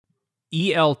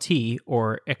ELT,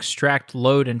 or extract,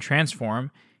 load, and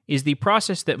transform, is the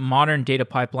process that modern data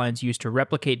pipelines use to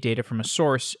replicate data from a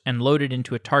source and load it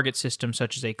into a target system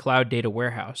such as a cloud data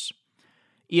warehouse.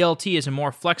 ELT is a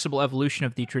more flexible evolution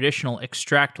of the traditional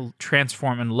extract,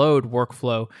 transform, and load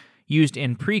workflow used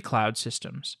in pre-cloud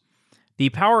systems. The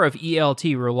power of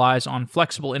ELT relies on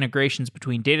flexible integrations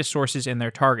between data sources and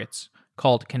their targets,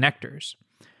 called connectors.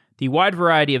 The wide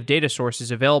variety of data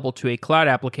sources available to a cloud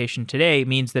application today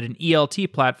means that an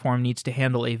ELT platform needs to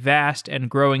handle a vast and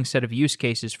growing set of use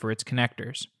cases for its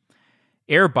connectors.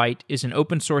 Airbyte is an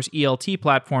open-source ELT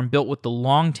platform built with the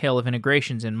long tail of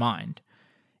integrations in mind.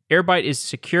 Airbyte is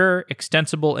secure,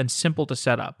 extensible, and simple to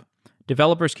set up.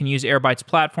 Developers can use Airbyte's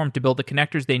platform to build the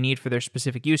connectors they need for their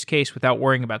specific use case without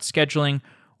worrying about scheduling,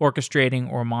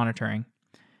 orchestrating, or monitoring.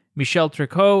 Michel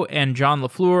Tricot and John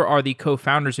Lafleur are the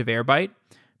co-founders of Airbyte.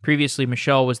 Previously,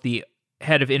 Michel was the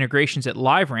head of integrations at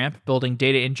LiveRamp, building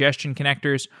data ingestion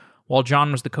connectors, while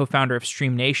John was the co-founder of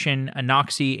StreamNation,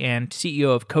 Anoxi, and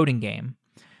CEO of Coding Game.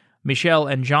 Michel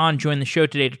and John join the show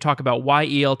today to talk about why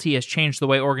ELT has changed the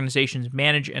way organizations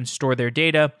manage and store their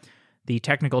data, the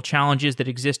technical challenges that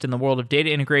exist in the world of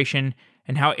data integration,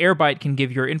 and how Airbyte can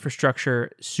give your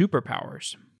infrastructure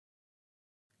superpowers.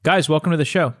 Guys, welcome to the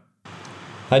show.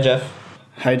 Hi, Jeff.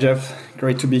 Hi, Jeff.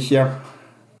 Great to be here.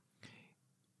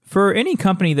 For any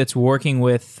company that's working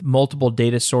with multiple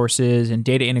data sources and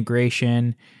data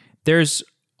integration, there's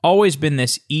always been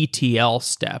this ETL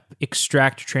step,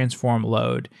 extract, transform,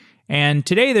 load. And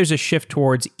today there's a shift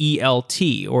towards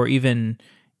ELT, or even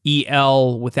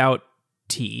EL without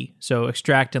T, so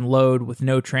extract and load with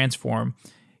no transform.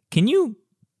 Can you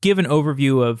give an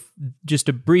overview of just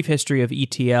a brief history of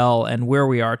ETL and where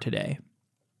we are today?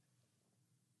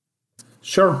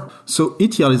 Sure. So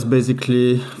ETL is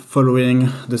basically following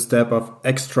the step of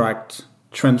extract,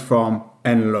 transform,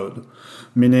 and load,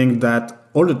 meaning that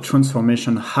all the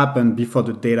transformation happen before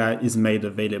the data is made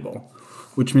available,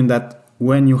 which means that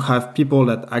when you have people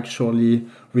that actually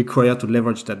require to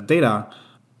leverage that data,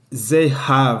 they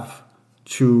have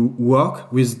to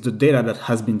work with the data that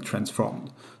has been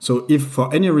transformed. So if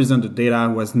for any reason the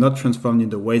data was not transformed in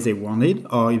the way they wanted,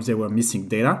 or if they were missing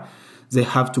data, they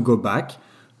have to go back,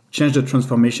 change the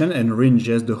transformation, and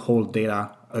re-ingest the whole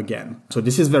data again. So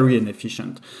this is very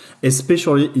inefficient,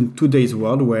 especially in today's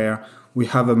world where we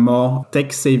have a more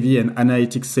tech-savvy and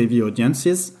analytics-savvy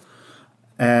audiences,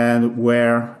 and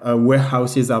where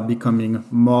warehouses are becoming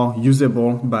more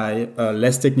usable by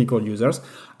less technical users.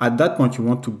 At that point, you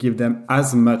want to give them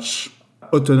as much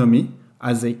autonomy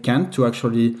as they can to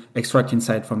actually extract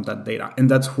insight from that data. And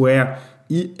that's where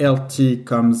ELT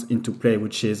comes into play,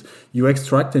 which is you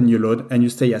extract and you load and you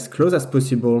stay as close as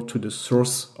possible to the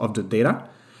source of the data.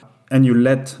 And you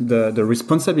let the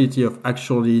responsibility of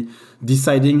actually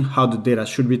deciding how the data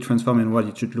should be transformed and what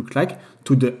it should look like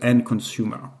to the end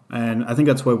consumer. And I think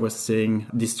that's why we're seeing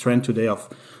this trend today of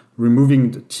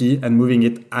removing the T and moving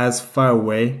it as far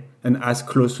away and as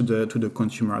close to the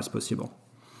consumer as possible.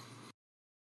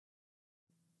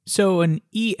 So an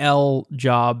EL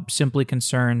job simply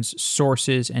concerns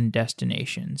sources and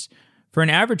destinations. For an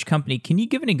average company, can you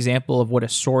give an example of what a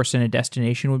source and a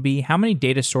destination would be? How many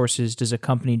data sources does a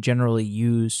company generally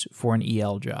use for an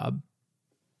EL job?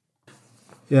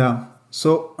 Yeah.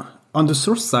 So on the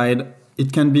source side,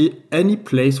 it can be any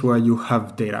place where you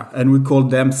have data. And we call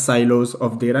them silos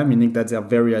of data, meaning that they are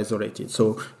very isolated.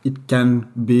 So it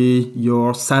can be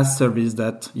your SaaS service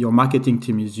that your marketing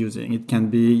team is using. It can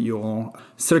be your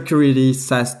security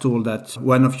SaaS tool that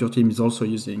one of your team is also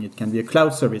using. It can be a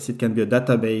cloud service. It can be a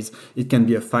database. It can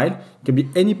be a file. It can be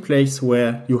any place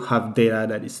where you have data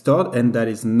that is stored and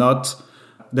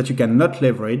that you cannot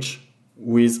leverage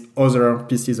with other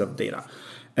pieces of data.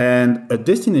 And a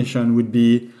destination would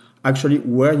be actually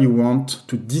where you want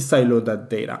to de-silo that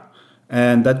data.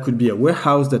 And that could be a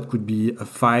warehouse, that could be a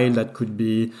file, that could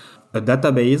be a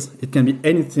database. It can be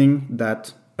anything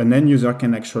that an end user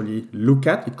can actually look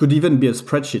at. It could even be a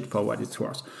spreadsheet for what it's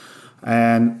worth.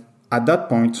 And at that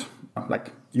point,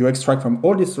 like you extract from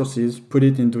all these sources, put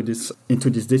it into this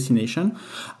destination.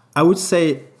 I would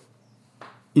say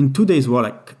in today's world,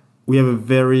 like we have a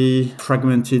very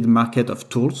fragmented market of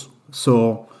tools.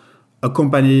 So a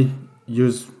company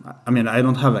I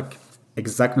don't have like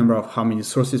exact number of how many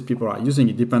sources people are using.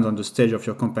 It depends on the stage of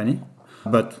your company.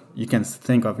 But you can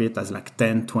think of it as like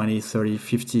 10, 20, 30,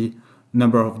 50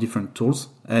 number of different tools.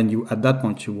 And at that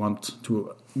point,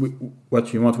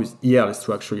 what you want with EL is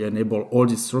to actually enable all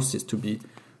these sources to be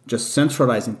just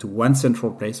centralized into one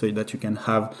central place so that you can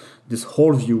have this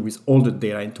whole view with all the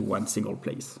data into one single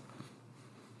place.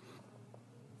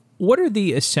 What are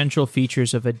the essential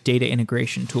features of a data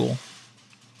integration tool?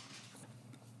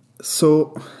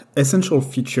 So essential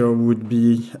feature would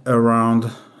be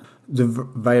around the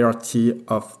variety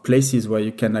of places where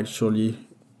you can actually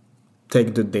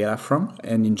take the data from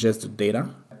and ingest the data,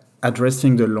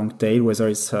 addressing the long tail, whether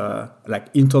it's like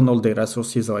internal data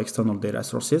sources or external data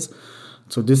sources.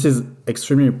 So this is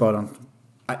extremely important,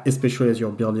 especially as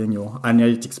you're building your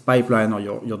analytics pipeline or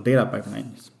your data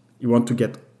pipelines. You want to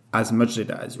get as much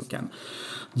data as you can.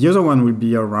 The other one will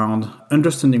be around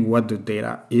understanding what the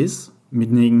data is,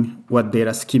 meaning what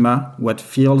data schema, what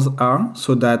fields are,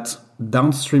 so that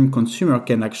downstream consumer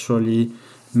can actually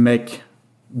make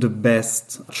the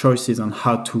best choices on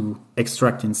how to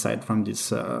extract insight from this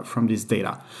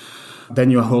data.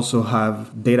 Then you also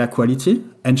have data quality,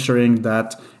 ensuring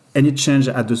that any change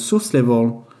at the source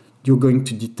level, you're going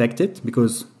to detect it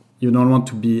because you don't want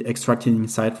to be extracting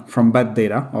insight from bad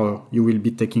data or you will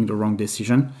be taking the wrong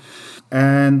decision.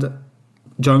 And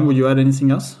John, would you add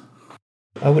anything else?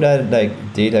 I would add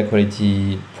like data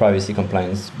quality, privacy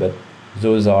compliance, but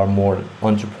those are more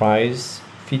enterprise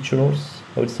features,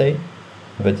 I would say.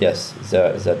 But yes,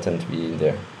 that tend to be in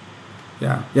there.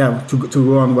 Yeah. To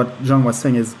go on what John was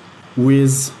saying is,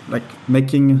 with like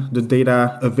making the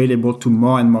data available to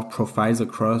more and more profiles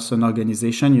across an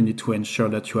organization, you need to ensure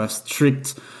that you have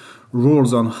strict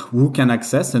rules on who can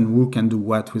access and who can do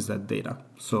what with that data.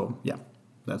 So yeah,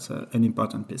 that's an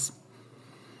important piece.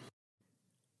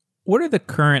 What are the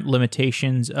current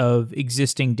limitations of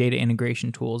existing data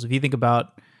integration tools? If you think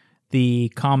about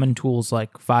the common tools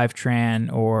like Fivetran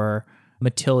or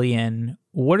Matillion,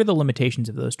 what are the limitations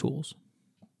of those tools?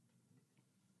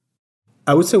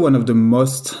 I would say one of the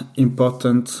most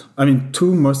important,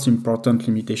 two most important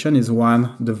limitations is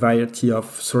one, the variety of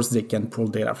sources they can pull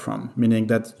data from, meaning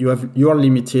that you are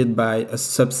limited by a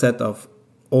subset of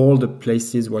all the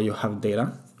places where you have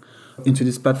data into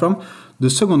this platform. The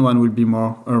second one will be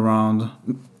more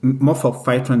for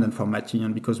Fivetran than for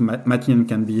Matillion, because Matillion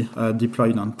can be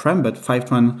deployed on-prem, but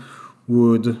Fivetran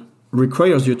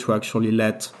requires you to actually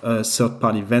let a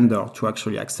third-party vendor to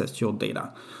actually access your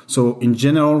data. So in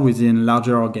general, within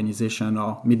larger organizations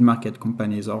or mid-market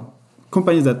companies or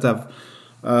companies that have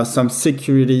some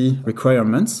security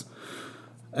requirements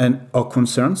or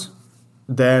concerns,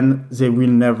 then they will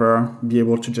never be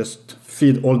able to just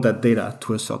feed all that data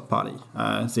to a third party.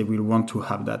 They will want to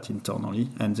have that internally,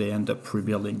 and they end up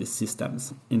rebuilding the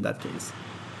systems in that case.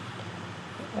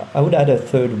 I would add a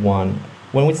third one.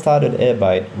 When we started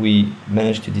Airbyte, we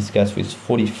managed to discuss with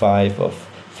 45 of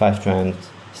Fivetran,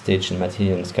 Stitch, and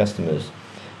Matillion's customers,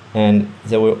 and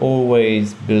they were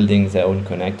always building their own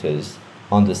connectors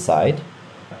on the side,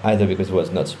 either because it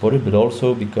was not supported, but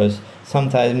also because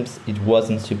sometimes it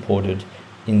wasn't supported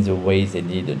in the way they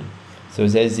needed. So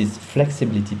there's this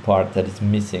flexibility part that is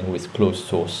missing with closed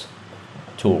source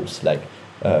tools like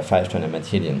Fivetran and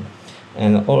Matillion.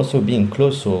 And also being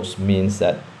closed source means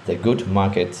that the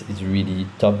go-to-market is really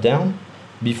top-down.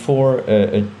 Before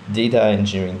a data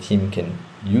engineering team can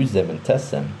use them and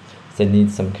test them, they need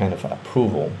some kind of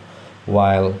approval.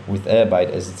 While with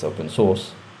Airbyte, as it's open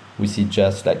source, we see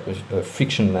just like a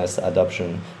frictionless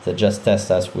adoption that just tests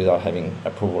us without having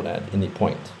approval at any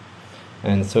point.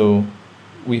 And so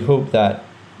we hope that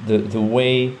the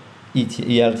way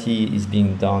ELT is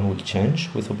being done will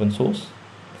change with open source,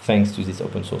 thanks to this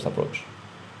open source approach.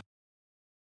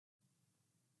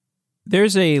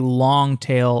 There's a long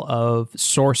tail of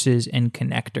sources and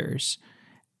connectors.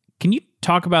 Can you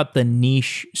talk about the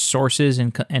niche sources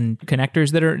and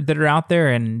connectors that are out there,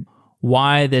 and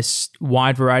why this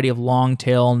wide variety of long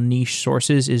tail niche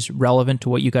sources is relevant to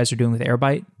what you guys are doing with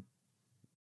Airbyte?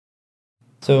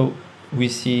 So we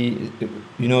see,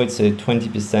 it's a 20%,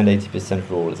 80%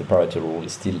 rule. The Pareto rule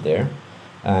is still there.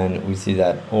 And we see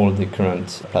that all the current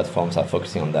platforms are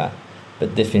focusing on that.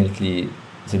 But definitely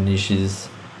the niches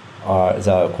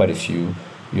there are quite a few.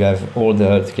 You have all the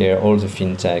healthcare, all the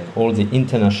fintech, all the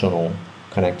international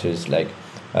connectors like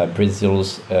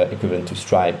Brazil's equivalent to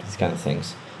Stripe, these kind of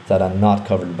things that are not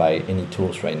covered by any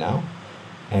tools right now.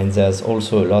 And there's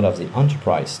also a lot of the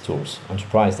enterprise tools,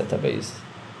 enterprise database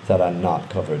that are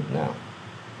not covered now.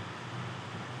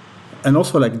 And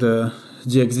also like the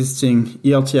existing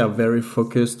ELT are very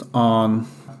focused on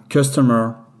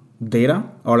customer data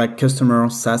or like customer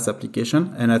SaaS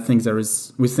application. And I think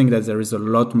we think that there is a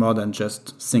lot more than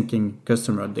just syncing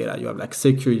customer data. You have like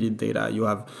security data, you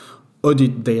have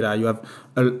audit data, you have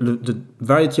the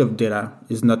variety of data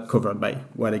is not covered by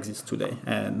what exists today.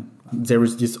 And there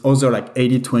is this other like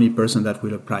 80-20% that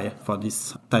will apply for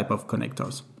this type of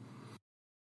connectors.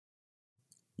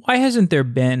 Why hasn't there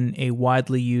been a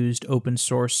widely used open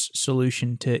source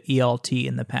solution to ELT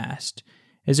in the past?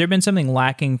 Has there been something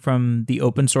lacking from the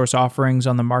open source offerings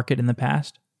on the market in the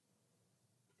past?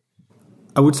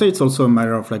 I would say it's also a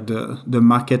matter of like the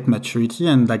market maturity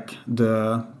and like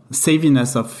the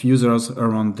savviness of users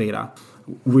around data.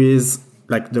 With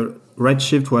like the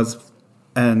Redshift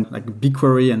and like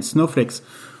BigQuery and Snowflakes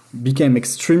became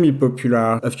extremely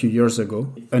popular a few years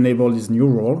ago, enabled this new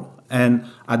role. And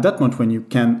at that point, when you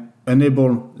can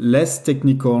enable less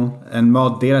technical and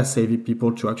more data savvy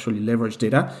people to actually leverage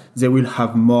data, they will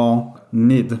have more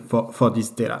need for this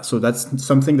data. So that's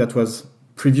something that was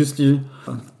previously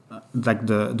like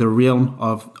the realm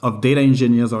of data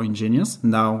engineers or engineers.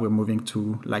 Now we're moving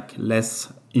to like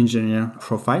less engineer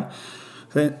profile.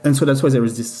 And so that's why there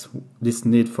is this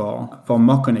need for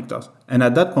more connectors. And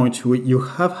at that point, you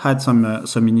have had some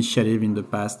initiative in the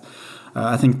past.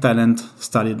 I think Talent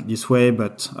started this way,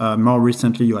 but more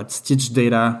recently you had Stitch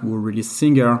Data, who released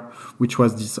Singer, which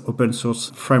was this open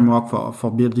source framework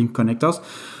for building connectors.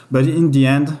 But in the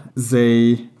end,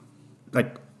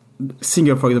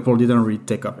 Singer, for example, didn't really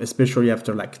take up, especially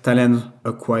after like Talent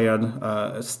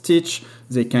acquired Stitch.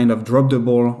 They kind of dropped the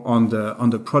ball on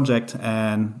the project,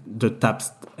 and the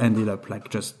tabs ended up like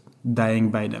just dying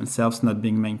by themselves, not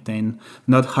being maintained,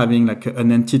 not having like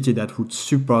an entity that would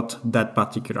support that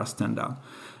particular standard.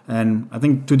 And I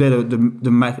think today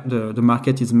the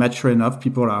market is mature enough,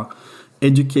 people are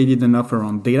educated enough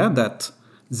around data that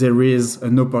there is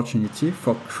an opportunity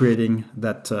for creating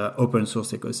that open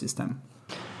source ecosystem.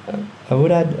 I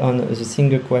would add on the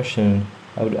Singer question,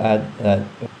 I would add that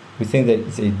we think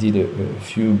that they did a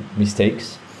few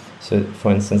mistakes. So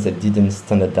for instance, they didn't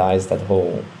standardize at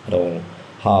all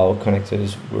how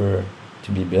connectors were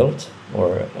to be built,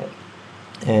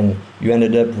 and you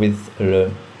ended up with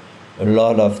a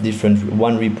lot of different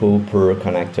one repo per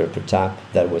connector per tap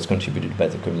that was contributed by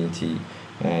the community,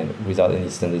 and without any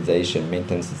standardization,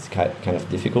 maintenance is kind of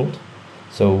difficult.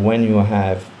 So when you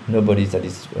have nobody that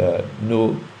is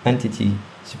no entity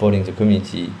supporting the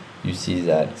community, you see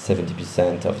that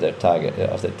 70% of their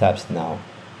tabs now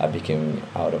are becoming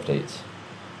out of date.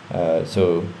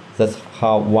 So that's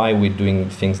why we're doing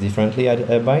things differently at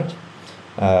Airbyte.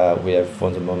 We have for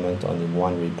the moment only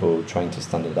one repo trying to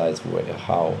standardize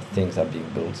how things are being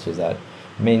built so that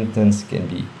maintenance can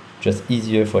be just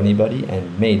easier for anybody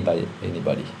and made by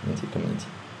anybody in the community.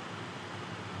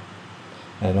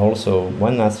 And also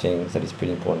one last thing that is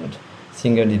pretty important,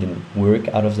 Singer didn't work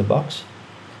out of the box.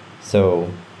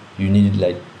 So you needed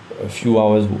like a few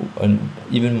hours and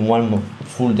even one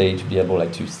full day to be able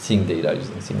like to sync data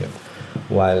using Singer.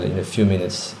 While in a few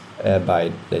minutes,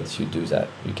 Airbyte lets you do that.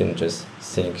 You can just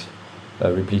sync,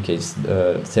 replicate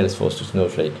Salesforce to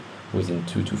Snowflake within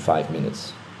 2 to 5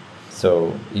 minutes.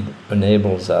 So it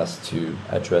enables us to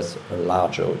address a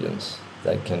larger audience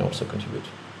that can also contribute.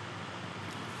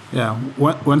 Yeah,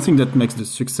 one thing that makes the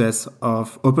success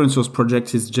of open source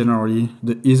projects is generally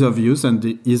the ease of use and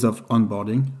the ease of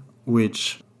onboarding,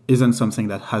 which isn't something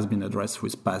that has been addressed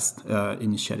with past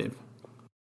initiative.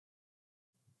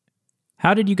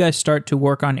 How did you guys start to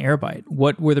work on Airbyte?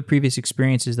 What were the previous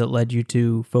experiences that led you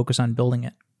to focus on building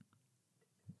it?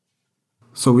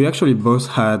 So we actually both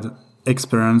had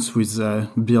experience with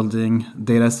building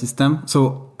data system.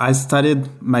 So I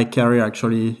started my career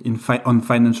actually on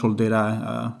financial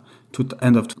data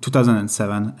end of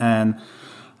 2007, and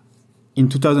in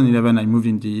 2011 I moved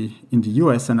in the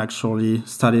US and actually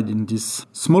started in this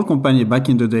small company back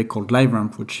in the day called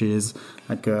LiveRamp, which is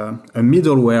like a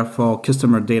middleware for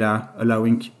customer data,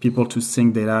 allowing people to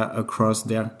sync data across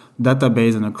their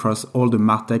database and across all the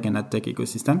MarTech and AdTech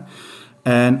ecosystem.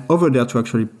 And over there, to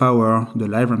actually power the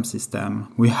LiveRamp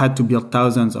system, we had to build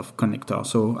thousands of connectors.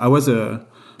 So I was a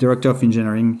director of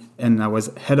engineering and I was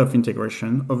head of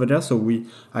integration over there. So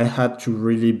I had to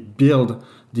really build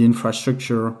the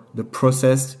infrastructure, the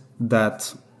process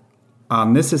that are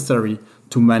necessary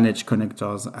to manage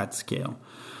connectors at scale.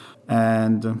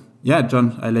 And yeah,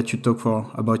 John, I'll let you talk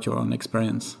about your own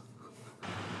experience.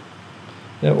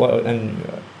 Yeah, well, and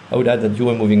I would add that you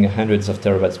were moving hundreds of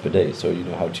terabytes per day, so you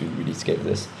know how to really scale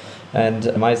this. And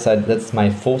on my side, that's my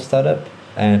fourth startup,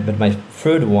 but my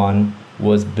third one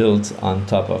was built on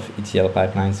top of ETL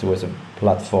pipelines. It was a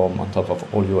platform on top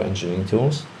of all your engineering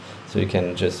tools, so you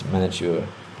can just manage your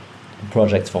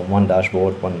projects from one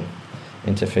dashboard, one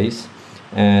interface.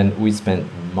 And we spent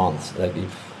months,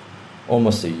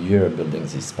 almost a year building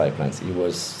these pipelines. It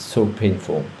was so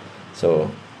painful. So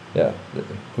yeah,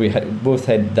 we both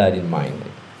had that in mind.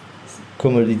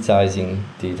 Commoditizing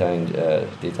data and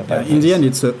data pipelines. In the end,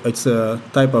 it's a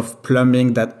type of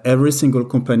plumbing that every single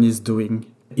company is doing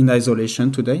in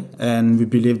isolation today, and we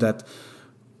believe that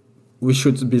we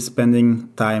should be spending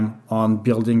time on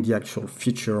building the actual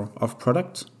feature of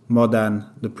product more than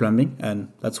the plumbing, and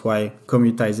that's why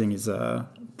commoditizing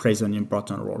plays an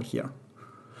important role here.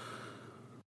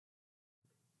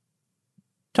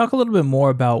 Talk a little bit more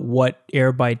about what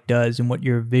Airbyte does and what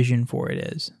your vision for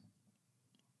it is.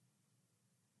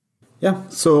 Yeah,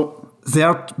 so there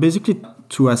are basically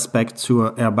two aspects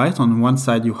to Airbyte. On one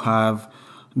side, you have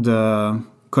the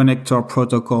connector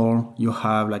protocol, you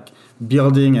have like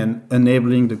building and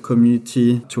enabling the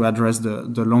community to address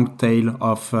the long tail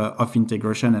of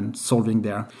integration and solving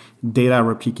their data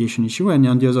replication issue. And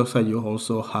on the other side, you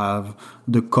also have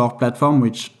the core platform,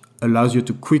 which allows you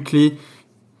to quickly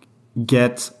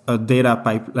get a data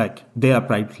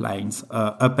pipelines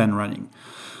up and running.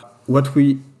 What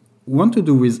we want to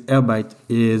do with Airbyte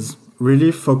is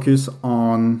really focus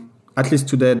on, at least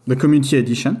today, the community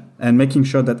edition and making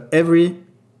sure that every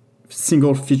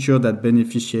single feature that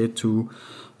beneficiates to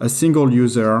a single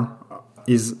user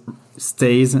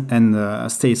stays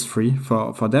free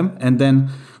for them, and then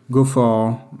go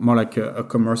for more like a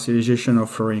commercialization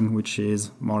offering, which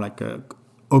is more like a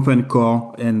open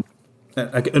core and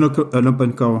like an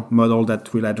open core model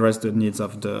that will address the needs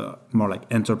of the more like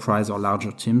enterprise or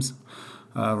larger teams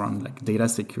around like data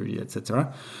security,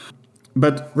 etc.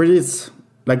 But really, it's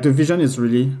like the vision is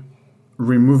really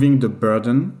removing the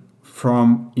burden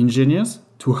from engineers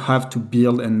to have to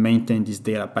build and maintain this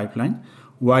data pipeline,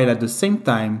 while at the same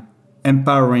time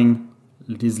empowering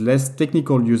these less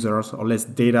technical users or less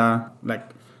data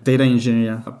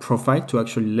engineer profile to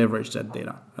actually leverage that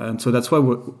data. And so that's why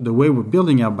the way we're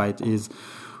building Airbyte is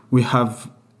we have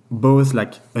both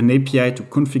like an API to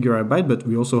configure Airbyte, but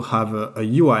we also have a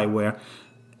UI where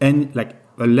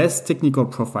a less technical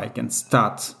profile can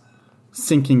start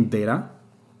syncing data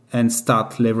and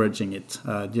start leveraging it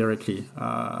directly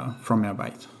from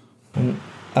Airbyte.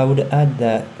 I would add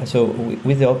that, so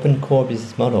with the open core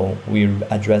business model, we're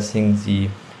addressing the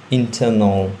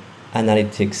internal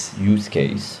analytics use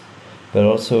case, but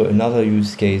also another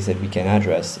use case that we can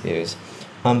address is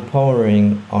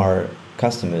empowering our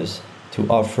customers to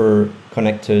offer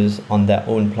connectors on their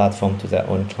own platform to their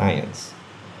own clients.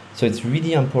 So it's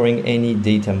really empowering any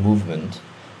data movement,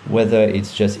 whether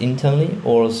it's just internally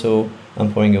or also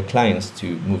empowering your clients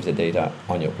to move the data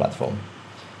on your platform.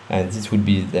 And this would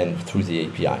be then through the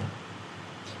API.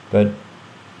 But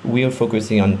we are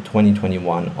focusing on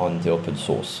 2021 on the open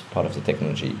source part of the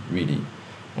technology, really.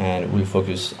 And we'll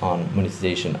focus on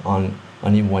monetization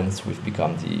only once we've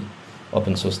become the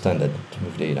open source standard to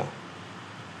move data.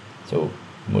 So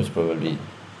most probably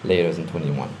later than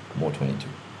 21, more 22.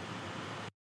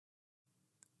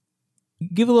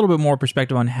 Give a little bit more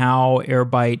perspective on how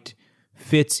Airbyte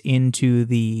fits into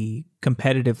the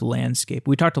competitive landscape.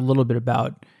 We talked a little bit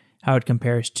about how it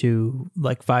compares to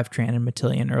like Fivetran and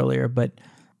Matillion earlier, but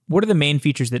what are the main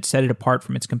features that set it apart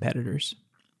from its competitors?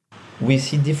 We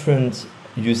see different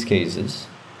use cases.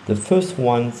 The first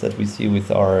ones that we see with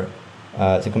the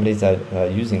companies that are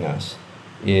using us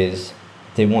is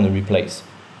they want to replace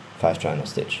Fivetran or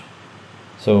Stitch.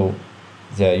 So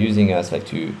they're using us like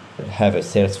to have a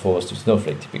Salesforce to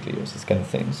Snowflake typically, or these kind of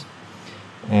things.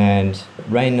 And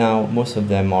right now, most of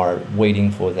them are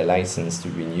waiting for their license to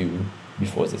renew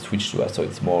before they switch to us. So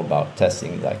it's more about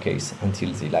testing their case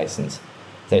until the license,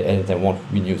 they won't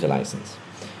renew the license.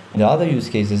 And the other use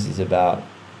cases is about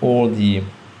all the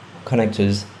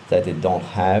connectors that they don't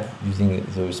have using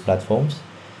those platforms.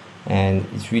 And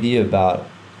it's really about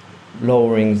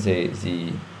lowering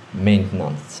the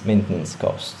maintenance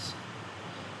costs.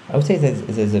 I would say that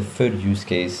there's a third use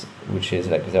case, which is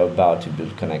like they're about to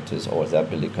build connectors or they're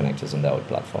building connectors on their own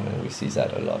platform. And we see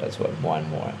that a lot as well, more and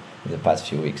more in the past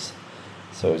few weeks.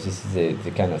 So this is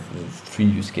the kind of the three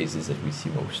use cases that we see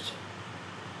most.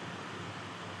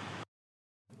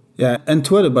 Yeah, and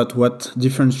to add about what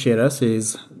differentiates us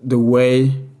is the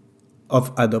way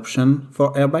of adoption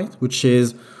for Airbyte, which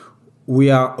is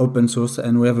we are open source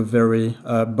and we have a very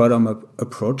bottom-up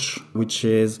approach, which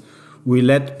is we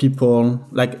let people,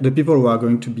 like the people who are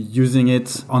going to be using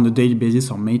it on a daily basis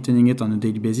or maintaining it on a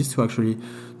daily basis, to actually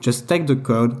just take the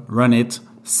code, run it,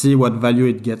 see what value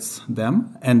it gets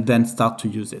them, and then start to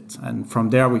use it. And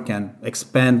from there, we can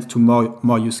expand to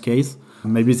more use case.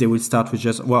 Maybe they will start with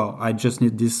just, well, I just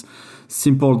need this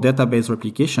simple database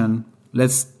replication.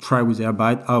 Let's try with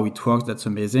Airbyte. Oh, it works. That's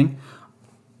amazing.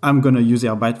 I'm going to use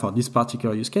Airbyte for this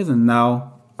particular use case. And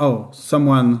now,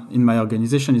 someone in my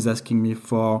organization is asking me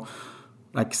for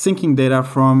like syncing data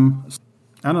from,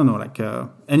 I don't know, like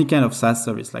any kind of SaaS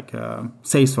service, like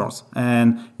Salesforce.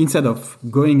 And instead of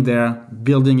going there,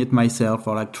 building it myself,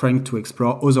 or like trying to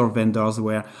explore other vendors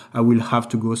where I will have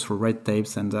to go through red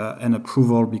tapes and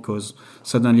approval because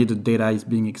suddenly the data is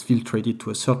being exfiltrated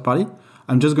to a third party,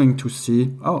 I'm just going to see,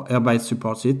 Airbyte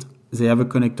supports it. They have a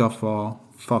connector for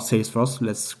Salesforce.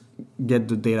 Let's get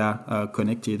the data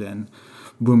connected and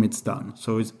boom, it's done.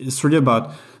 So it's really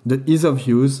about the ease of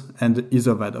use and the ease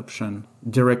of adoption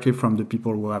directly from the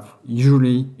people who are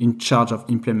usually in charge of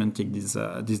implementing these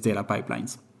data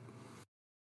pipelines.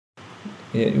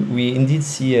 Yeah, we indeed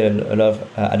see a lot of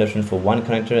adoption for one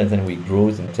connector, and then we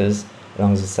grow the connectors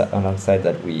alongside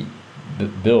that we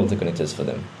build the connectors for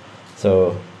them.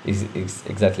 So it's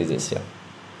exactly this, yeah.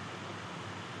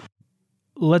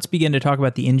 Let's begin to talk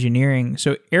about the engineering.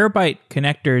 So Airbyte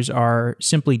connectors are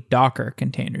simply Docker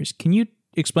containers. Can you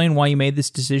explain why you made this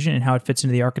decision and how it fits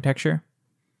into the architecture?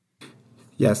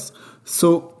 Yes.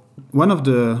 So one of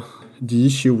the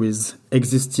issue with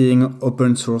existing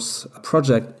open source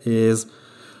project is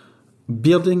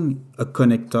building a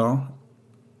connector.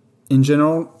 In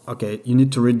general, okay, you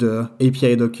need to read the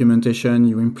API documentation,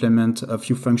 you implement a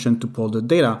few functions to pull the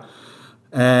data,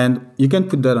 and you can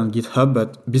put that on GitHub,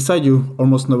 but beside you,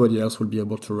 almost nobody else will be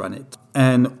able to run it.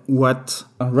 And what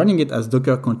running it as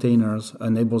Docker containers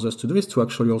enables us to do is to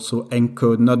actually also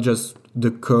encode not just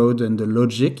the code and the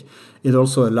logic, it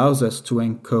also allows us to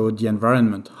encode the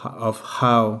environment of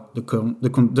how the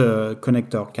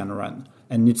connector can run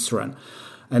and needs to run.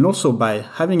 And also by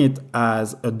having it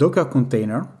as a Docker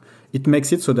container, it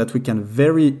makes it so that we can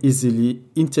very easily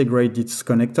integrate this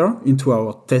connector into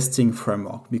our testing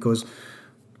framework, because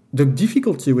the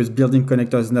difficulty with building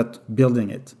connectors is not building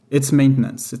it. It's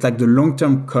maintenance. It's like the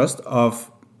long-term cost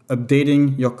of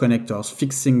updating your connectors,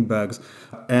 fixing bugs.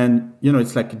 And,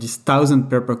 it's like this 1,000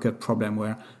 paper-cut problem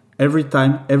where every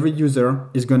time, every user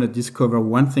is going to discover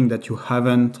one thing that you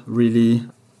haven't really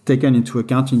taken into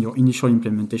account in your initial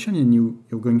implementation, and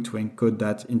you're going to encode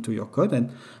that into your code.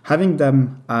 And having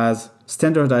them as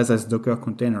standardized as Docker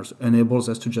containers enables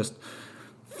us to just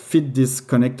fit this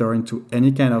connector into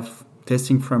any kind of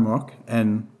testing framework,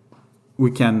 and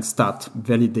we can start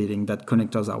validating that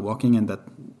connectors are working and that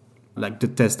like the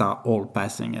tests are all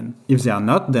passing. And if they are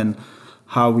not, then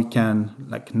how we can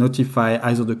like notify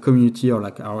either the community or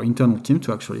like our internal team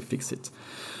to actually fix it.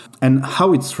 And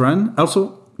how it's run.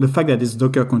 Also, the fact that it's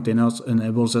Docker containers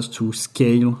enables us to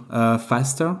scale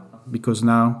faster, because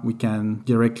now we can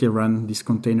directly run these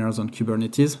containers on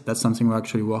Kubernetes. That's something we're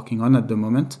actually working on at the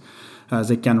moment.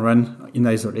 They can run in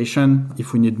isolation.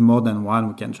 If we need more than one,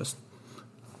 we can just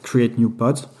create new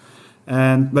pods.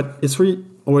 But it's really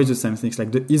always the same things,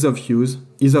 like the ease of use,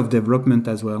 ease of development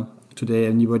as well. Today,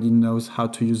 anybody knows how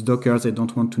to use Docker. They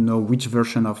don't want to know which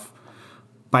version of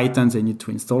Python they need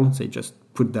to install. They just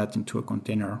put that into a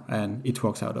container and it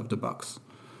works out of the box.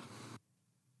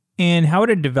 And how would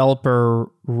a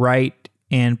developer write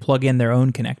and plug in their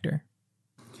own connector?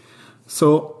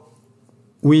 So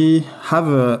we have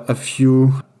a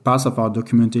few parts of our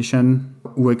documentation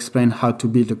who explain how to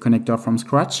build a connector from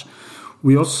scratch.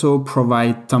 We also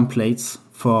provide templates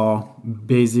for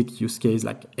basic use case,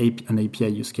 like an API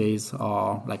use case,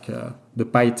 or like the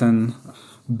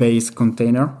Python-based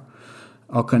container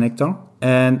or connector.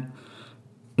 And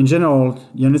in general,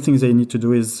 the only thing they need to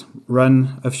do is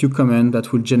run a few commands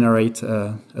that will generate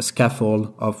a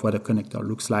scaffold of what a connector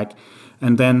looks like.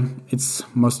 And then it's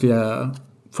mostly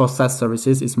for SaaS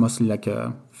services, it's mostly like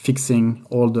fixing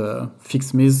all the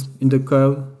fixes in the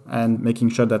code and making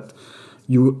sure that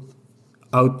you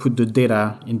output the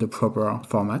data in the proper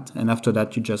format. And after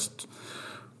that,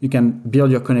 you can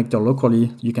build your connector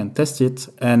locally, you can test it,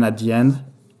 and at the end,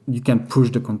 you can push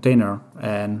the container,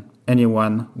 and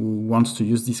anyone who wants to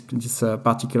use this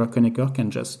particular connector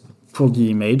can just pull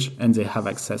the image, and they have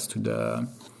access to the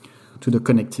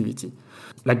connectivity.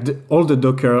 Like all the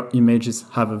Docker images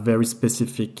have a very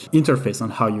specific interface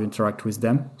on how you interact with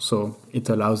them. So it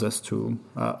allows us to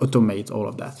automate all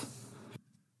of that.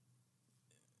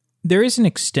 There is an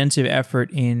extensive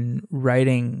effort in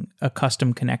writing a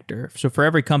custom connector. So for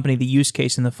every company, the use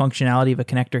case and the functionality of a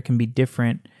connector can be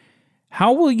different.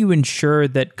 How will you ensure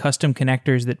that custom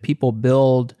connectors that people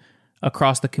build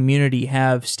across the community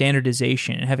have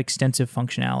standardization and have extensive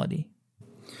functionality?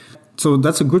 So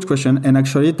that's a good question. And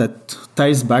actually, that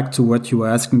ties back to what you were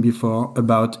asking before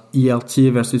about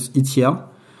ELT versus ETL.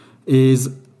 Is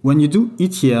when you do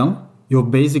ETL, you're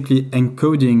basically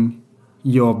encoding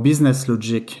your business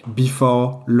logic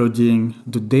before loading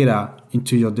the data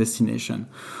into your destination.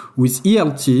 With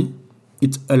ELT,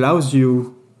 it allows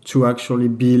you to actually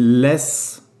be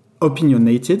less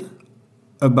opinionated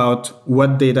about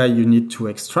what data you need to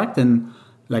extract and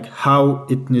like how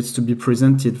it needs to be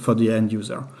presented for the end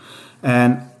user.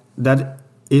 And that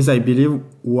is, I believe,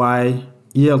 why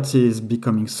ELT is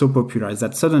becoming so popular, is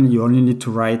that suddenly you only need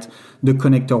to write the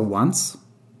connector once.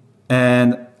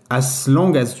 And as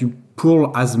long as you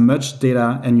pull as much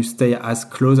data and you stay as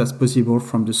close as possible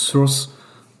from the source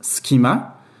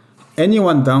schema,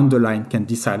 anyone down the line can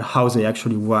decide how they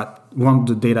actually want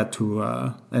the data to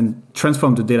and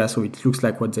transform the data so it looks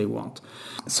like what they want.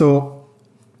 So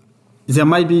there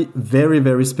might be very,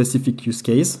 very specific use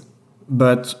case,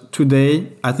 but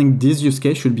today I think this use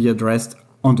case should be addressed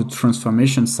on the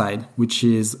transformation side,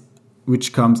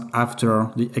 which comes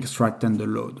after the extract and the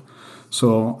load.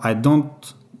 So I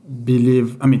don't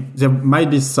believe, there might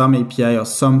be some API or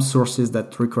some sources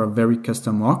that require very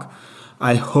custom work.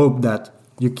 I hope that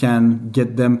you can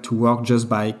get them to work just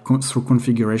through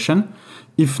configuration.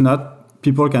 If not,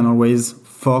 people can always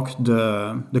fork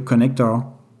the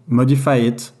connector, modify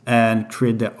it, and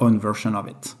create their own version of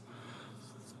it.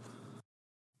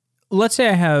 Let's say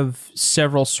I have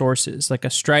several sources, like a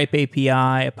Stripe API,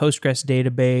 a Postgres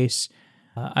database.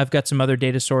 I've got some other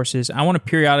data sources. I want to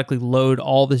periodically load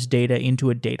all this data into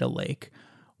a data lake.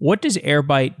 What does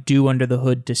Airbyte do under the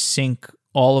hood to sync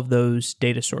all of those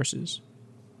data sources?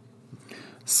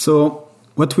 So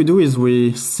what we do is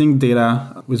we sync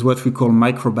data with what we call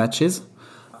micro batches.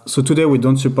 So today we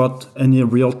don't support any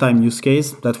real-time use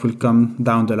case that will come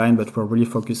down the line, but we're really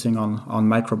focusing on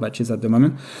micro batches at the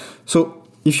moment. So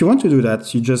if you want to do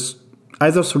that, you just,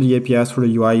 either through the API, through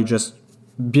the UI, you just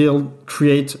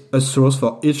create a source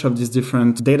for each of these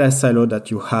different data silos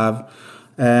that you have.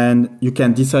 And you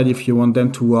can decide if you want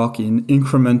them to work in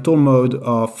incremental mode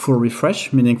or full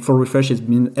refresh, meaning full refresh is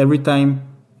every time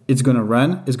it's going to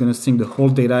run, it's going to sync the whole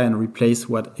data and replace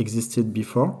what existed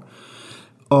before.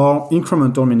 Or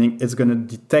incremental, meaning it's going to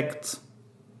detect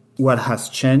what has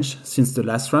changed since the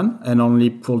last run and only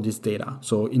pull this data.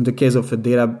 So in the case of a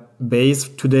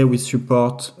database, today we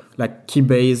support like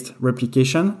key-based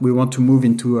replication. We want to move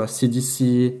into a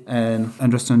CDC and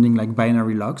understanding like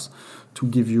binary logs to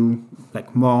give you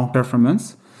like more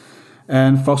performance.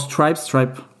 And for Stripe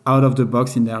out of the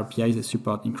box in the API, they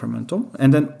support incremental.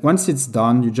 And then once it's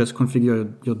done, you just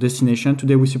configure your destination.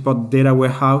 Today we support data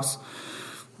warehouse.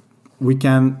 We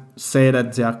can say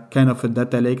that they are kind of a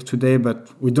data lake today, but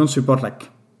we don't support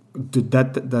like the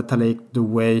data lake the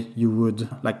way you would,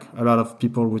 like a lot of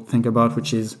people would think about,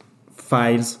 which is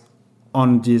files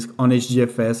on disk, on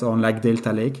HDFS or on like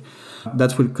Delta Lake.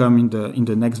 That will come in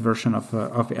the next version of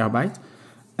Airbyte.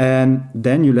 And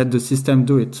then you let the system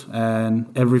do it.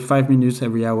 And every 5 minutes,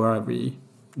 every hour, every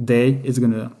day, it's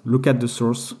going to look at the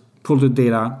source, pull the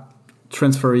data,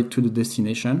 transfer it to the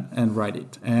destination, and write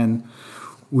it. And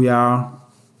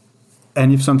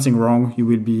if something wrong, you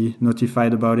will be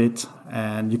notified about it,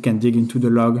 and you can dig into the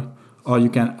log, or you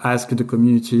can ask the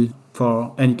community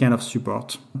for any kind of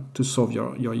support to solve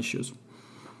your issues.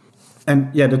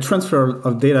 And the transfer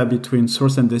of data between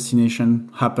source and destination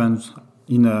happens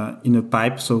in a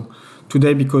pipe. So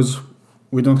today, because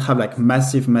we don't have like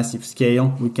massive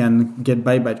scale, we can get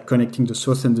by connecting the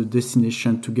source and the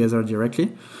destination together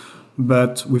directly.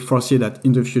 But we foresee that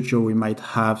in the future we might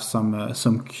have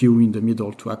some queue in the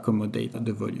middle to accommodate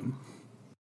the volume.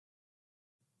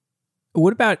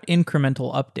 What about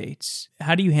incremental updates?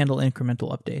 How do you handle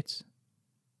incremental updates?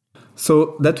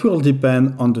 So that will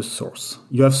depend on the source.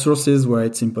 You have sources where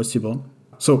it's impossible.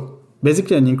 So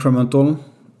basically an incremental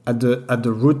at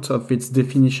the root of its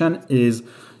definition is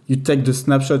you take the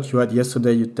snapshot you had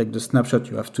yesterday, you take the snapshot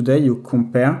you have today, you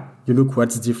compare, you look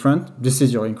what's different. This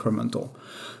is your incremental.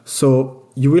 So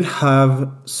you will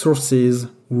have sources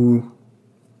who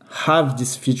have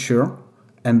this feature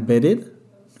embedded.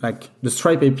 Like the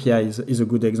Stripe API is a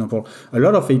good example. A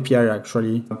lot of API are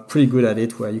actually pretty good at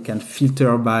it, where you can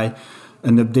filter by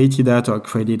an updated data or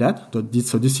created data.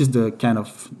 So this is the kind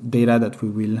of data that we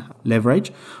will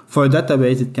leverage. For a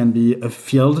database, it can be a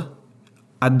field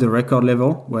at the record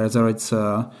level, whether it's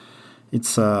an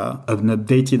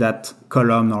updated at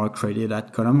column or a created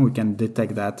at column. We can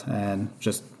detect that and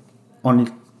just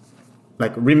only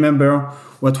like remember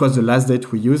what was the last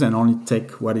date we used and only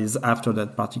take what is after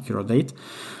that particular date.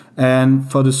 And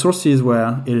for the sources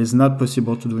where it is not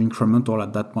possible to do incremental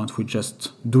at that point, we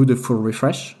just do the full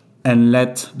refresh and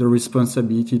let the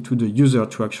responsibility to the user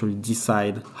to actually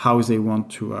decide how they want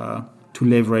to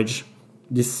leverage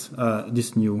this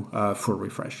new full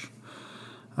refresh.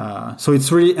 So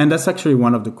it's really, and that's actually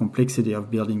one of the complexity of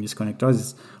building these connectors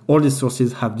is all these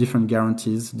sources have different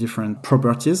guarantees, different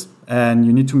properties, and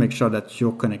you need to make sure that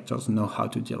your connectors know how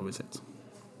to deal with it.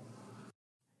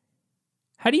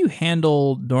 How do you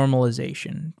handle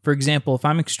normalization? For example, if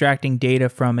I'm extracting data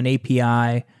from an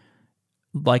API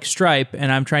like Stripe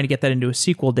and I'm trying to get that into a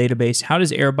SQL database, how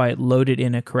does Airbyte load it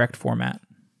in a correct format?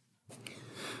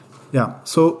 Yeah,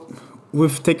 so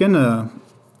we've taken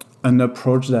an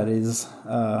approach that is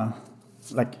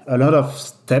like a lot of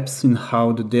steps in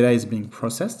how the data is being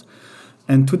processed.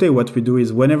 And today what we do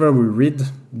is whenever we read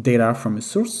data from a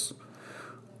source,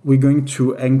 we're going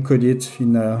to encode it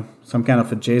in some kind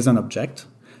of a JSON object.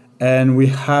 And we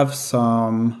have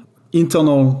some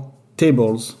internal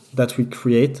tables that we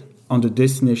create on the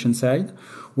destination side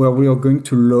where we are going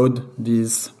to load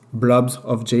these blobs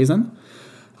of JSON.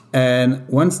 And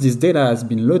once this data has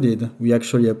been loaded, we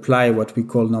actually apply what we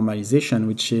call normalization,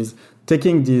 which is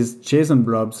taking these JSON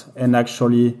blobs and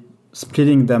actually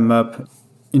splitting them up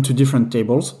into different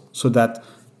tables so that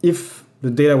if the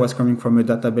data was coming from a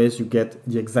database, you get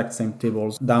the exact same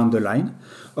tables down the line.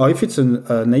 Or if it's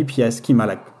an API schema,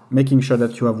 like making sure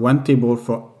that you have one table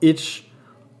for each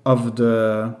of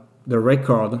the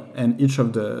record and each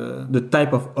of the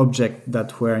type of object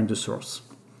that were in the source.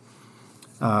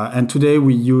 And today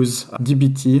we use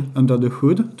dbt under the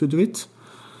hood to do it,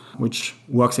 which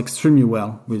works extremely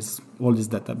well with all these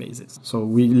databases. So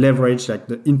we leverage like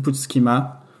the input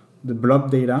schema, the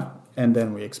blob data, and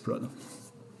then we explode.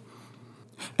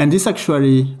 And this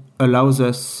actually allows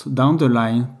us down the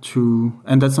line to,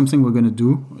 and that's something we're going to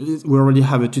do. We already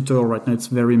have a tutorial right now. It's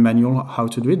very manual how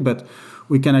to do it, but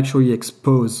we can actually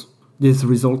expose this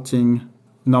resulting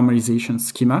normalization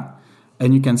schema,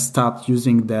 and you can start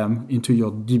using them into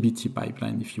your dbt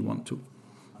pipeline if you want to.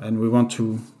 And we want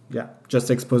to, just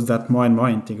expose that more and more,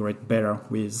 integrate better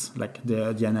with like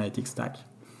the analytics stack.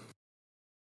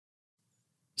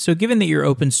 So given that you're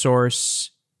open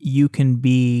source, you can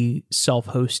be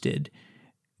self-hosted.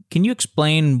 Can you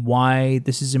explain why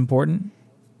this is important?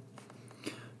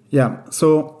 Yeah,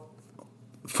 so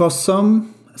for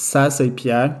some SaaS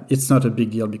API, it's not a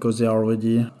big deal because they are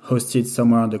already hosted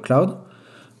somewhere on the cloud.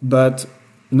 But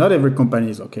not every company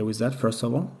is okay with that, first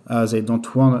of all. They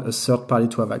don't want a third party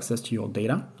to have access to your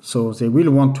data. So they will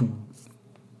want to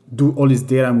do all this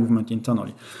data movement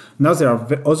internally. Now there are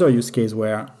other use cases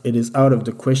where it is out of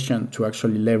the question to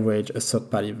actually leverage a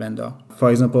third-party vendor.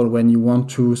 For example, when you want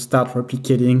to start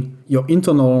replicating your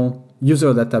internal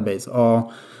user database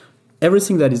or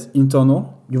everything that is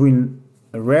internal, you will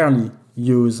rarely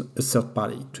use a third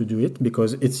party to do it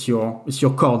because it's your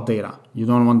core data. You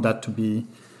don't want that to be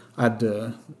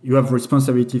you have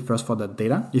responsibility first for that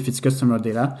data. If it's customer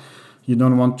data, you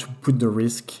don't want to have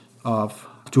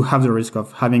the risk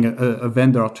of having a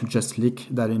vendor to just leak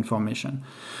that information.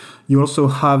 You also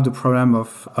have the problem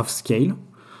of scale.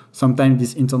 Sometimes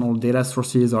these internal data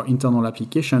sources or internal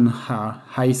applications are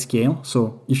high scale.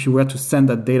 So if you were to send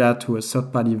that data to a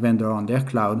third-party vendor on their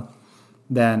cloud,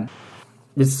 then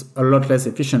it's a lot less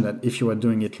efficient than if you were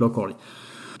doing it locally.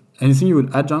 Anything you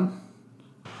would add, John?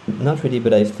 Not really,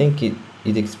 but I think it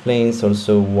explains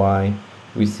also why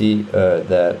we see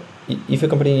that if a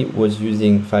company was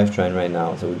using Fivetran right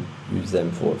now, they would use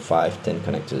them for 5-10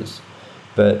 connectors.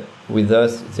 But with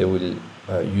us, they will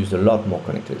use a lot more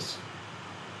connectors.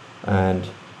 And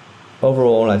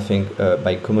overall, I think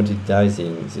by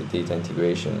commoditizing the data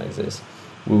integration like this,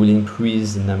 we will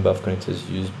increase the number of connectors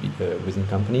used within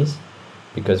companies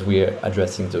because we are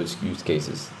addressing those use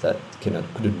cases that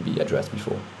couldn't be addressed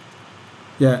before.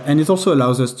 Yeah, and it also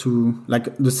allows us to,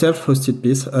 like the self-hosted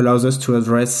piece allows us to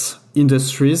address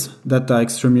industries that are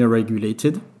extremely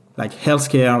regulated, like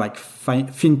healthcare, like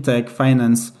fintech,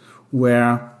 finance,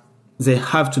 where they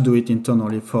have to do it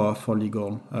internally for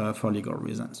legal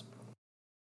reasons.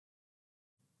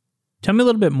 Tell me a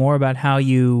little bit more about how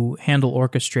you handle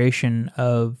orchestration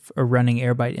of a running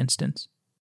Airbyte instance.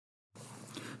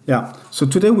 Yeah, so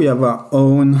today we have our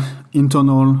own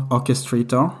internal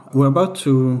orchestrator. We're about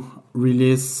to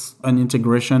release an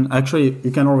integration. Actually,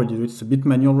 you can already do it. It's a bit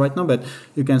manual right now, but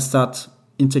you can start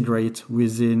integrate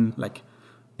within like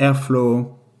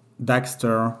Airflow,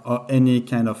 Dagster, or any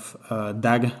kind of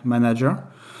DAG manager.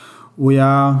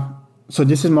 So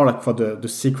this is more like for the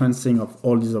sequencing of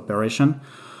all these operations.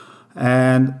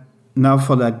 And now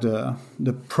for like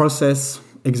the process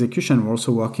execution, we're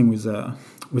also working with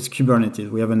Kubernetes.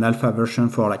 We have an alpha version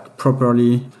for like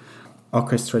properly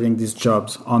orchestrating these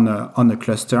jobs on a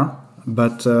cluster.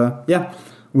 But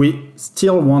we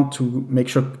still want to make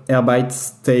sure Airbyte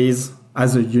stays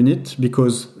as a unit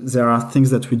because there are things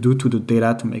that we do to the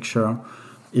data to make sure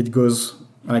it goes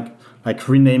like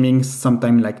renaming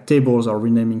sometimes like tables or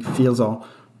renaming fields or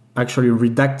actually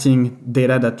redacting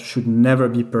data that should never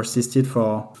be persisted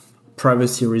for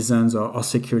privacy reasons or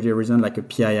security reasons like a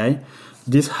PII.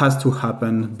 This has to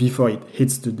happen before it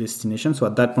hits the destination. So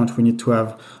at that point, we need to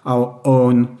have our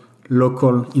own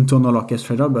local internal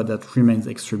orchestrator, but that remains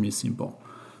extremely simple.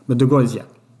 But the goal is,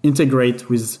 integrate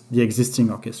with the existing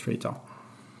orchestrator.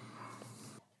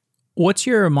 What's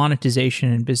your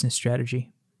monetization and business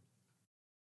strategy?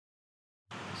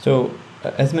 So,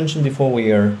 as mentioned before,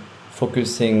 we are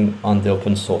focusing on the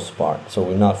open source part. So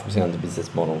we're not focusing on the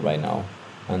business model right now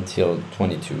until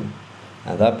 22.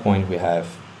 At that point, we have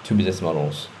two business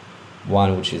models.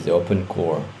 One, which is the open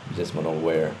core business model,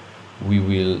 where we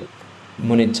will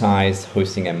monetize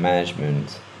hosting and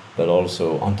management, but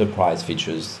also enterprise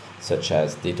features such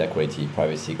as data quality,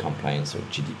 privacy, compliance, or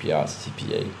GDPR,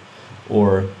 CCPA,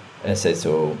 or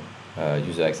SSO,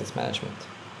 user access management.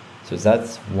 So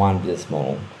that's one business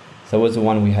model. So that was the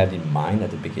one we had in mind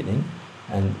at the beginning.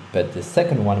 But the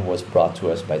second one was brought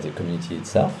to us by the community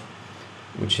itself,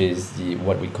 which is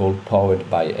what we call powered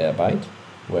by Airbyte,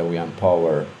 where we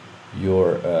empower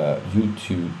you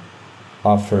to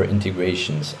offer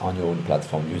integrations on your own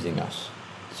platform using us.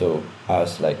 So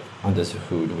us like under the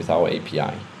hood with our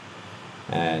API.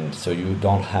 And so you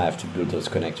don't have to build those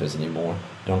connectors anymore.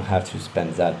 You don't have to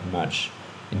spend that much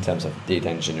in terms of data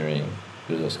engineering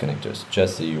to those connectors,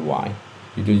 just the UI.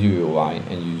 You do the UI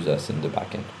and you use us in the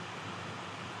backend.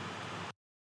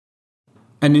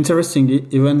 And interestingly,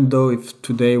 even though if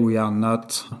today we are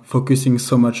not focusing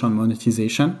so much on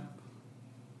monetization,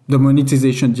 the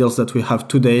monetization deals that we have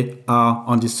today are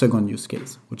on this second use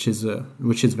case, which is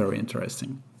very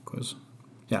interesting because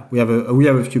we have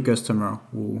a few customers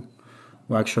who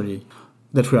we're actually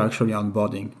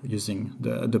onboarding using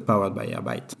the Powered by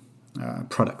Airbyte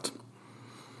product.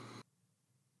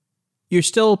 You're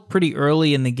still pretty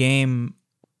early in the game.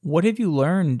 What have you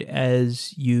learned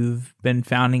as you've been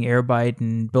founding Airbyte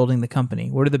and building the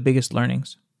company? What are the biggest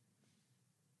learnings?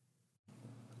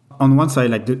 On one side,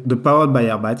 like the Powered by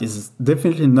Airbyte is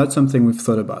definitely not something we've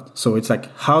thought about. So it's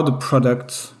like how the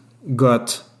product we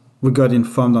got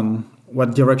informed on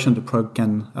what direction the product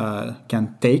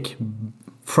can take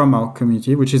from our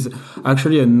community, which is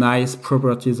actually a nice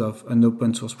properties of an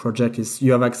open source project is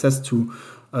you have access to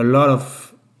a lot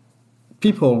of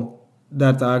people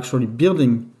that are actually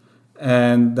building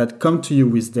and that come to you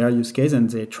with their use case and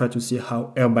they try to see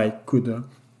how Airbyte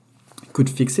could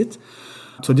fix it.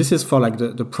 So this is for like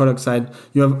the product side.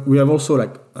 We have also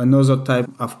like another type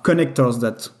of connectors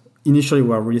that initially we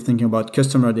were really thinking about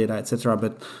customer data, etc.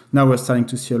 But now we're starting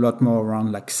to see a lot more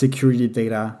around like security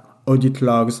data, audit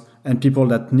logs, and people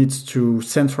that needs to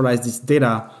centralize this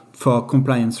data for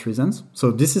compliance reasons. So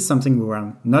this is something we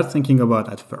were not thinking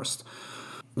about at first.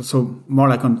 So more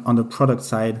like on the product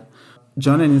side.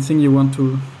 John, anything you want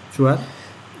to add?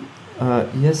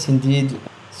 Yes, indeed.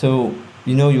 So,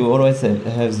 you always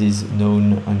have these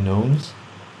known unknowns.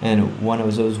 And one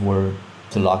of those were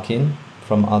the lock-in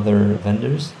from other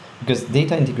vendors. Because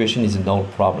data integration is an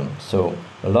old problem. So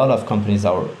a lot of companies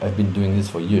have been doing this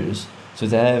for years. So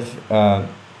they have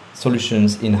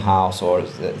solutions in-house or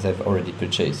they've already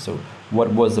purchased. So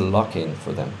what was the lock-in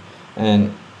for them?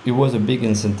 And it was a big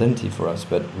incentive for us,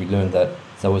 but we learned that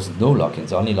there was no lock-in.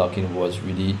 The only lock-in was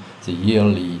really the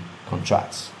yearly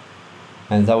contracts.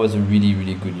 And that was a really,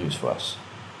 really good news for us.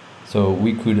 So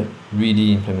we could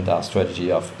really implement our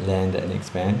strategy of land and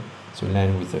expand. So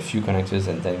land with a few connectors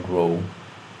and then grow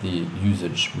the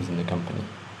usage within the company.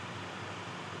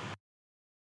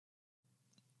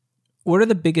 What are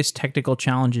the biggest technical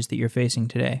challenges that you're facing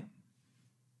today?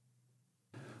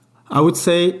 I would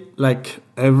say like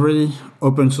every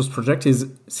open source project is,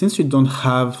 since you don't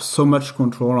have so much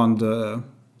control on the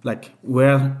like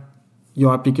where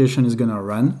your application is going to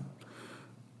run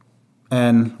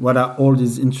and what are all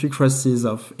these intricacies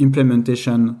of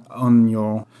implementation on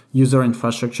your user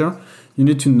infrastructure, you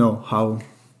need to know how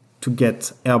to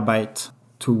get Airbyte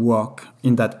to work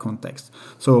in that context.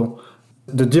 So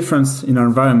the difference in our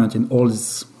environment in all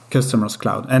these customers'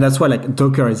 cloud. And that's why like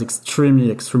Docker is extremely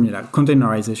like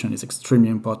containerization is extremely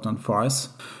important for us.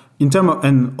 In terms of,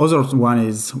 and other one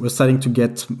is we're starting to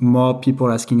get more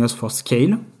people asking us for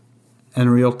scale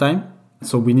and real time.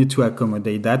 So we need to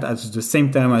accommodate that at the same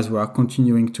time as we are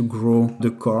continuing to grow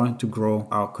the core and to grow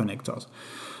our connectors.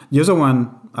 The other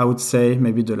one, I would say,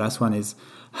 maybe the last one is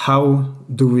how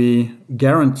do we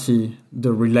guarantee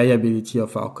the reliability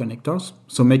of our connectors?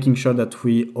 So making sure that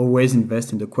we always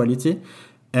invest in the quality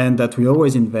and that we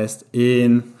always invest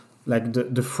in like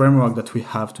the framework that we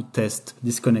have to test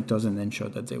these connectors and ensure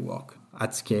that they work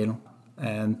at scale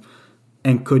and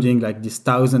encoding like these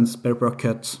thousands paper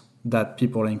cuts that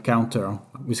people encounter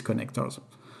with connectors.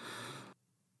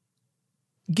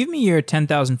 Give me your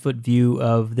 10,000-foot view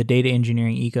of the data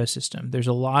engineering ecosystem. There's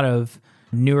a lot of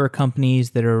newer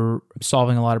companies that are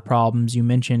solving a lot of problems. You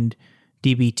mentioned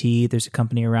DBT, there's a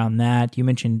company around that. You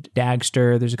mentioned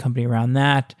Dagster, there's a company around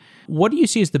that. What do you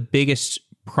see as the biggest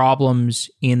problems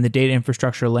in the data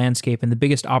infrastructure landscape and the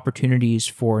biggest opportunities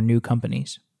for new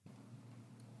companies?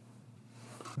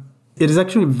 It is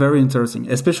actually very interesting,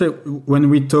 especially when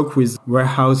we talk with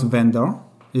warehouse vendor,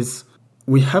 is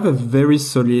we have a very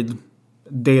solid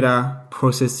data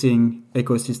processing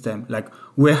ecosystem. Like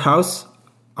warehouse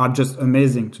are just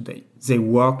amazing today. They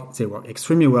work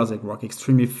extremely well, they work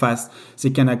extremely fast,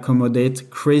 they can accommodate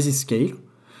crazy scale.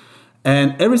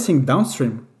 And everything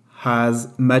downstream has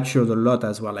matured a lot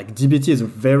as well. Like dbt is a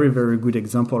very, very good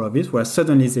example of it, where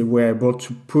suddenly they were able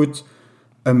to put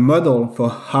a model for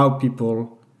how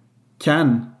people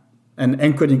can, and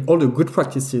encoding all the good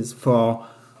practices for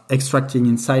extracting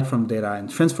insight from data and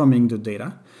transforming the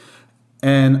data.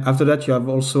 And after that, you have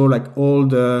also like all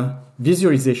the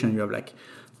visualization. You have like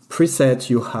preset,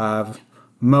 you have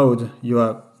mode, you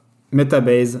have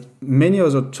Metabase, many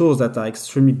other tools that are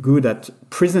extremely good at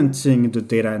presenting the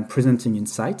data and presenting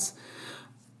insights.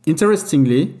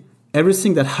 Interestingly,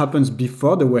 everything that happens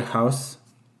before the warehouse,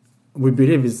 we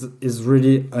believe is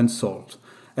really unsolved.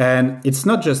 And it's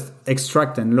not just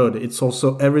extract and load, it's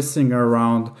also everything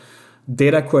around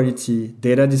data quality,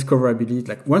 data discoverability.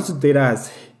 Like once the data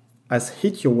has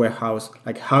hit your warehouse,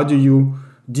 like how do you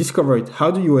discover it?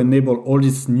 How do you enable all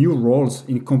these new roles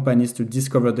in companies to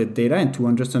discover the data and to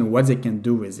understand what they can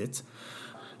do with it?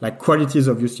 Like quality is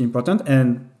obviously important.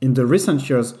 And in the recent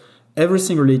years,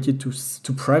 everything related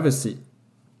to privacy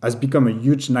has become a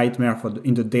huge nightmare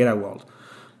in the data world.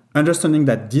 Understanding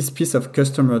that this piece of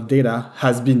customer data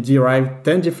has been derived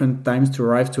 10 different times to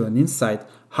arrive to an insight,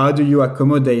 how do you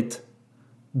accommodate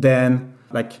then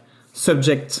like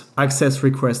subject access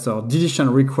requests or deletion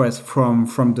requests from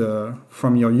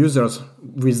your users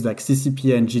with like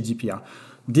CCPA and GDPR?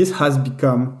 This has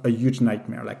become a huge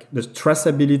nightmare. Like the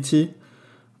traceability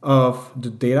of the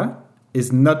data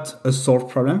is not a solved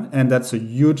problem, and that's a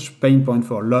huge pain point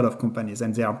for a lot of companies.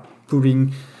 And they are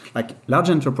putting, like large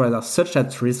enterprises are such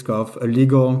at risk of a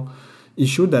legal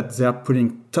issue that they are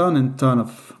putting ton and ton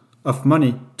of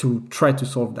money to try to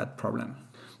solve that problem.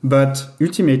 But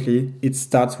ultimately, it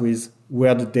starts with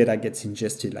where the data gets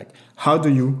ingested. Like, how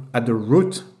do you, at the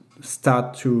root,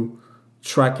 start to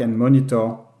track and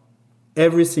monitor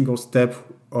every single step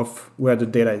of where the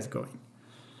data is going?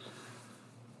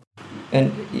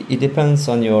 And it depends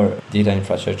on your data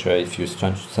infrastructure, if you're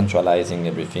centralizing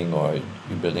everything or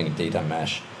you're building a data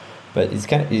mesh. But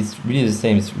it's really the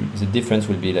same. The difference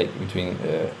will be like between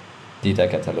data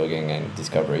cataloging and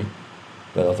discovery.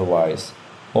 But otherwise,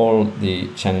 all the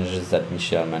challenges that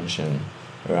Michel mentioned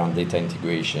around data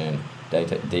integration,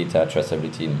 data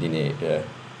traceability,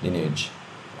 lineage,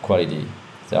 quality,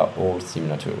 they are all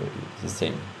similar to the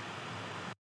same.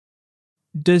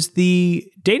 Does the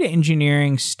data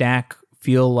engineering stack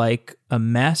feel like a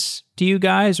mess to you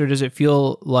guys, or does it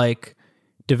feel like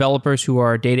developers who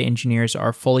are data engineers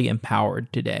are fully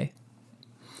empowered today?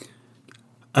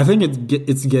 I think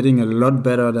it's getting a lot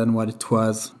better than what it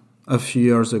was a few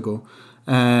years ago.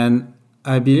 And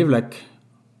I believe like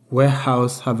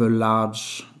warehouse have a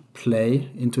large play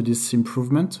into this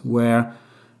improvement, where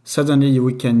suddenly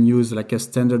we can use like a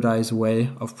standardized way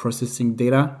of processing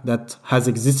data that has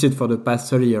existed for the past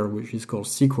 30 years, which is called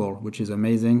SQL, which is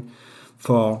amazing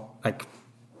for like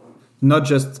not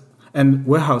just, and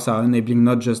warehouse are enabling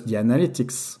not just the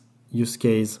analytics use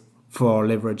case for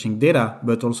leveraging data,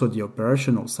 but also the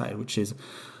operational side, which is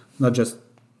not just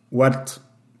what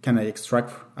can I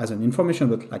extract as an information,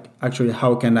 but like actually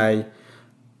how can I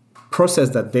process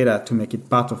that data to make it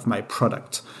part of my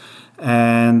product.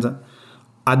 And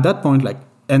at that point, like,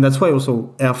 and that's why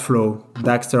also Airflow,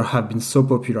 Daxter have been so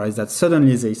popular, is that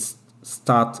suddenly they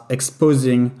start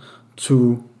exposing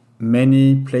to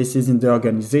many places in the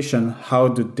organization how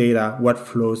the data, what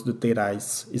flows the data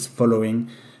is following,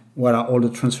 what are all the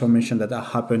transformations that are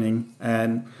happening.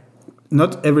 And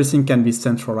not everything can be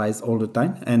centralized all the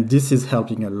time. And this is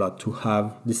helping a lot to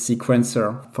have the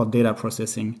sequencer for data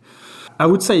processing. I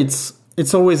would say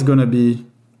it's always going to be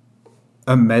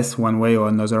a mess one way or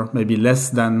another, maybe less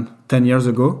than 10 years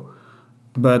ago.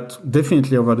 But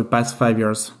definitely over the past 5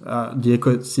 years, the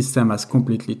ecosystem has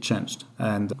completely changed.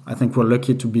 And I think we're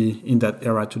lucky to be in that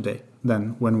era today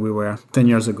than when we were 10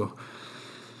 years ago.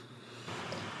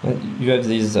 And you have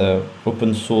these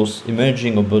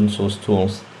emerging open source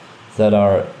tools that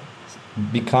are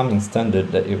becoming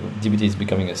standard, that dbt is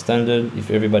becoming a standard.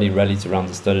 If everybody rallies around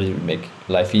the standard, it will make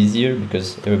life easier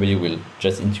because everybody will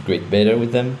just integrate better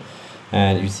with them.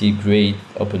 And you see great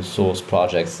open source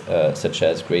projects such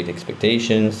as Great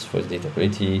Expectations for data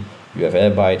quality. You have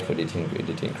Airbyte for data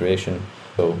integration.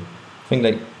 So I think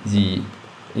like the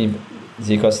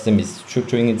ecosystem is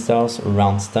structuring itself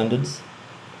around standards,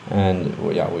 and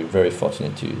we're very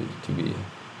fortunate to be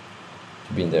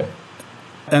in there.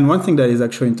 And one thing that is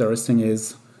actually interesting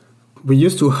is we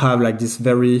used to have like this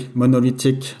very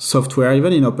monolithic software,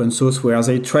 even in open source, where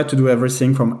they try to do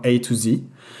everything from A to Z.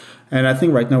 And I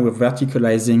think right now we're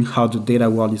verticalizing how the data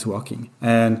world is working.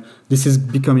 And this is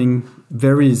becoming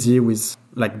very easy with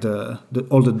like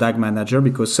all the DAG manager,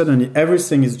 because suddenly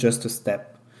everything is just a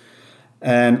step.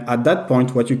 And at that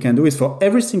point, what you can do is for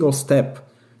every single step,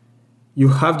 you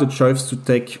have the choice to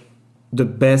take the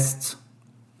best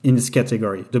in this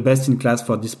category, the best in class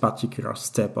for this particular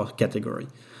step or category.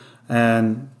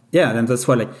 And and that's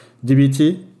why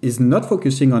DBT is not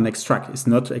focusing on extract. It's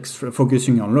not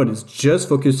focusing on load. It's just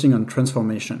focusing on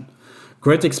transformation.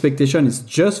 Great Expectation is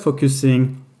just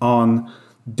focusing on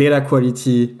data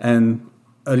quality and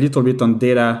a little bit on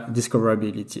data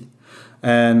discoverability.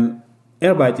 And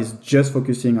Airbyte is just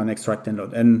focusing on extract and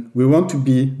load. And we want to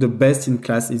be the best in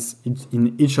class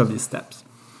in each of these steps.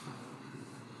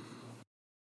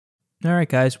 All right,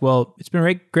 guys. Well, it's been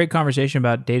a great conversation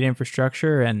about data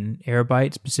infrastructure and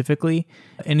Airbyte specifically.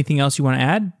 Anything else you want to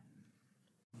add?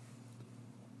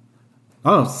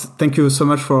 Oh, thank you so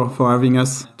much for having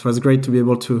us. It was great to be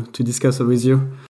able to discuss it with you.